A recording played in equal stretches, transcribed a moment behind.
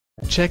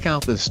Check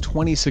out this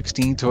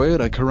 2016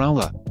 Toyota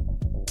Corolla.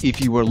 If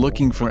you are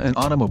looking for an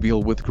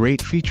automobile with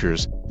great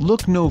features,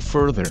 look no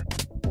further.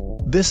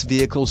 This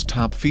vehicle's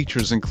top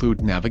features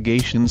include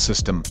navigation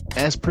system,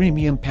 S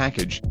premium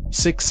package,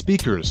 6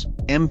 speakers,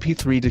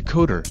 MP3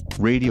 decoder,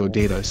 radio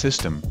data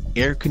system,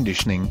 air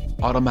conditioning,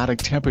 automatic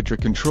temperature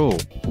control,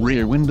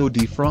 rear window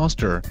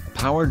defroster,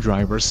 power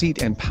driver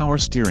seat and power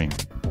steering.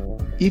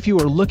 If you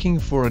are looking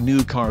for a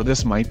new car,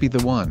 this might be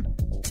the one.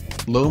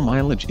 Low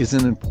mileage is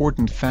an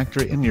important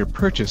factor in your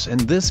purchase, and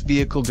this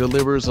vehicle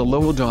delivers a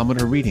low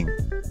odometer reading.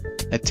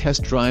 A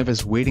test drive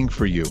is waiting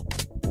for you.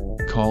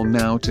 Call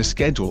now to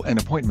schedule an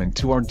appointment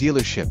to our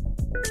dealership.